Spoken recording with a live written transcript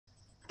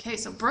Okay,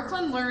 so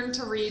Brooklyn learned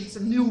to read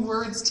some new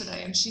words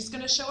today, and she's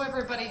going to show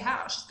everybody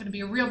how. She's going to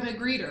be a real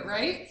big reader,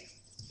 right?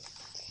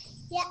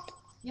 Yep.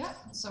 Yep.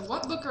 So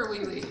what book are we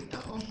reading?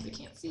 Oh, we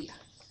can't see.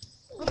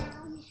 What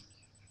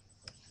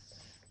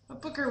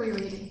book are we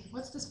reading?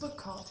 What's this book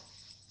called?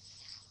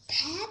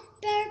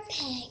 Peppa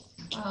Pig.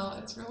 Oh,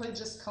 it's really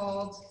just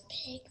called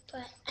Pig,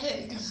 but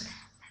Pig.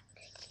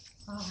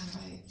 All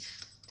right.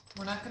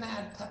 We're not going to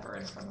add pepper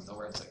in front of the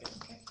words again,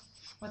 okay?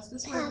 What's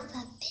this word?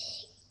 Peppa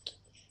Pig.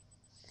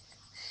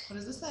 What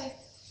does it say?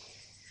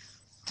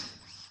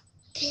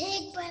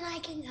 Pig, but I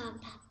can call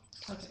Peppa.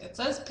 Okay, it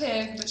says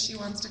pig, but she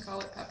wants to call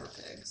it Pepper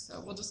Pig,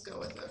 so we'll just go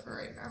with it for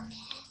right now.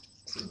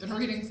 So we've been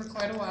reading for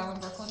quite a while,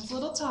 and Brooklyn's a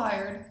little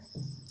tired.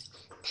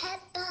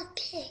 Peppa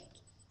Pig.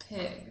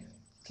 Pig.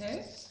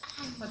 Okay?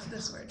 What's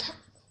this word?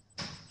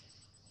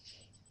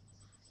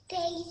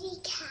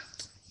 Daisy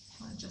Cat.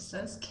 Well, it just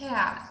says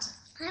cat.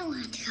 I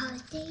want to call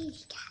it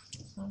Daisy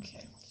Cat.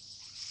 Okay.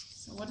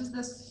 So what is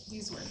this?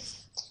 These words?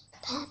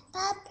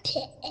 Peppa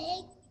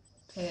Pig.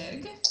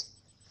 Pig.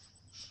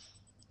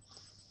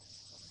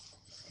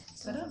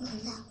 Sit up,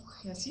 please.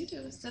 Yes, you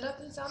do. Sit up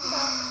and sound it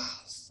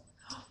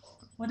out.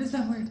 What is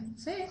that word?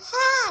 Say it.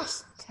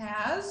 Has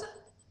Has.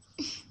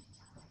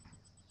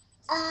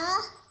 a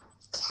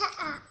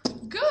cap.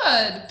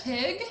 Good.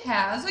 Pig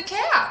has a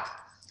cap.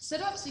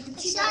 Sit up so you can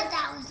She see thought it.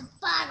 that was a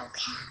bottle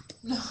cap.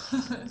 No,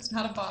 it's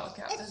not a bottle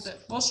cap, is it?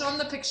 We'll show them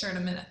the picture in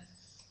a minute.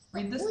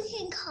 Read this. We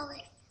can call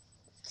it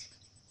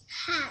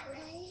hat,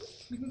 right?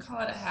 We can call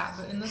it a hat,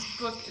 but in this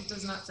book it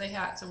does not say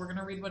hat, so we're going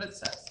to read what it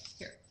says.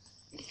 Here.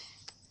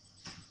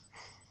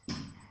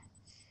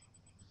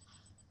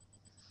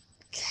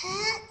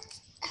 Cat,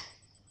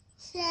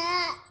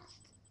 sat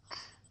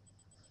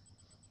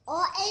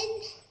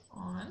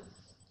On.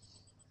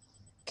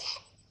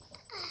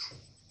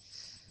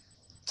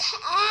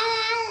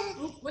 cat,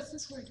 Ooh, what's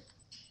this word?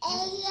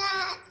 ate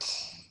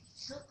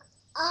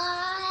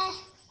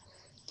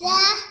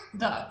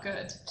The.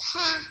 Good.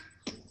 cat.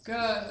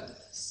 Good.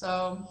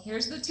 So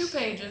here's the 2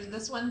 pages.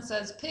 This one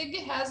says pig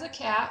has a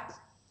cap,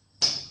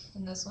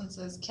 and this one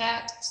says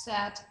cat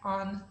sat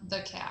on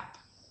the cap.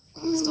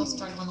 Still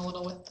struggling a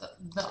little with the.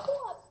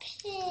 Poor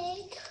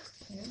pig.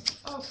 Pig.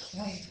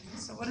 Okay.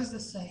 So what does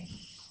this say?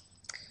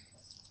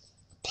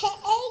 Pig,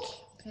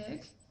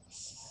 Pig.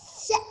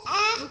 sat,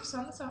 Oops,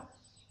 on the top.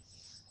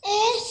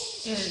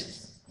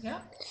 is Yeah.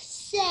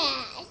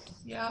 sad.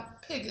 Yeah.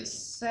 Pig is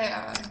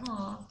sad.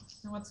 Huh.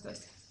 And what's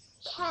this?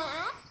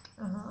 Cat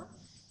Uh-huh.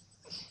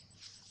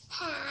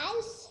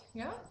 has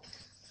Yeah.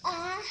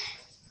 a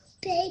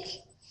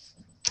big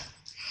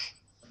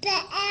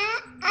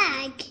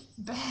bag.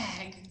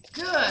 Bag.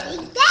 Good.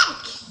 Big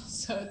bag.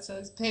 So it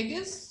says pig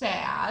is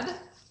sad.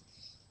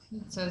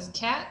 It says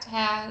cat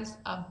has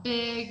a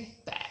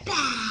big bag. Bag.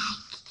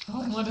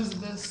 Oh, and what does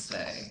this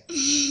say?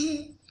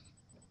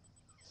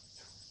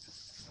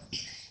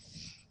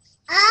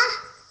 A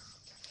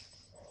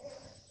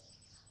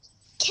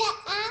cat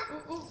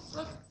Ooh, ooh,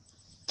 look.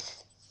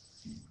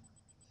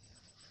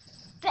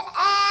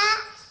 bag.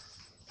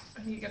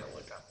 You gotta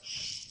look up.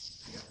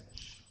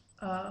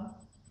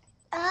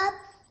 A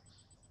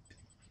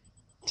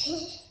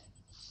pig.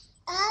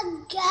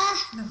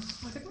 No,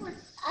 look at the word.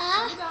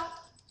 A Look it down.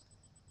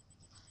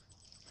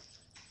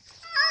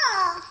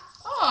 a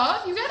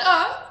Aw, you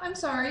got I'm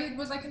sorry.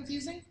 Was I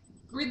confusing?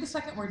 Read the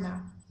second word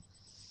now.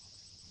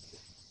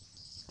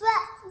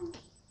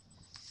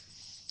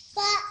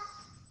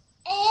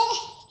 egg.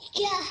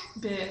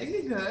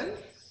 Big, good.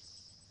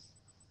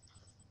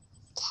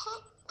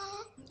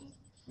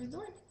 Read the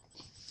word.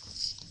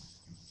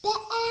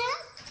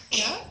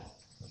 Yeah.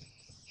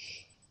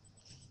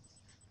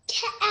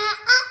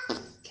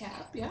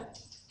 Cap, yeah.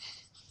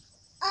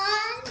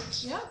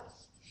 Yeah.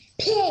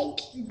 Pig.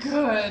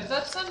 Good.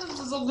 That sentence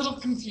is a little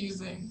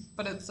confusing,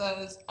 but it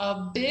says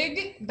a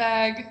big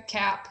bag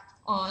cap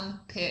on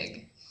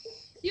pig.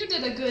 You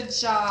did a good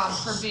job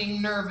for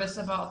being nervous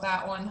about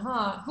that one,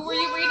 huh? Who are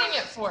you reading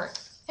it for?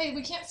 Hey,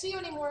 we can't see you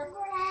anymore.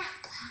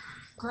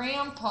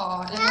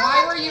 Grandpa. And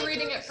why were you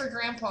reading it for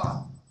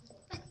Grandpa?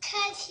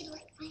 Because he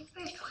liked my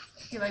first one.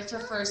 He liked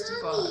your first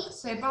book.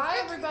 Say bye,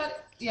 everybody.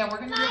 Yeah, we're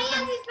going to do Bye, it.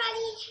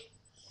 everybody.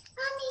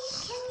 Mommy,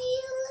 can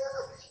you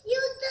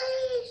use the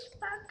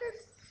sparkles?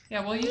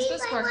 Yeah, we'll use the I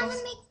sparkles. want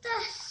to make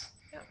this,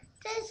 Yep.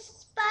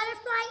 this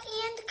butterfly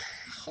and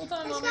Hold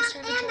on, this Mommy's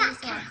trying to turn and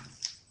this that on.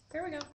 There we go.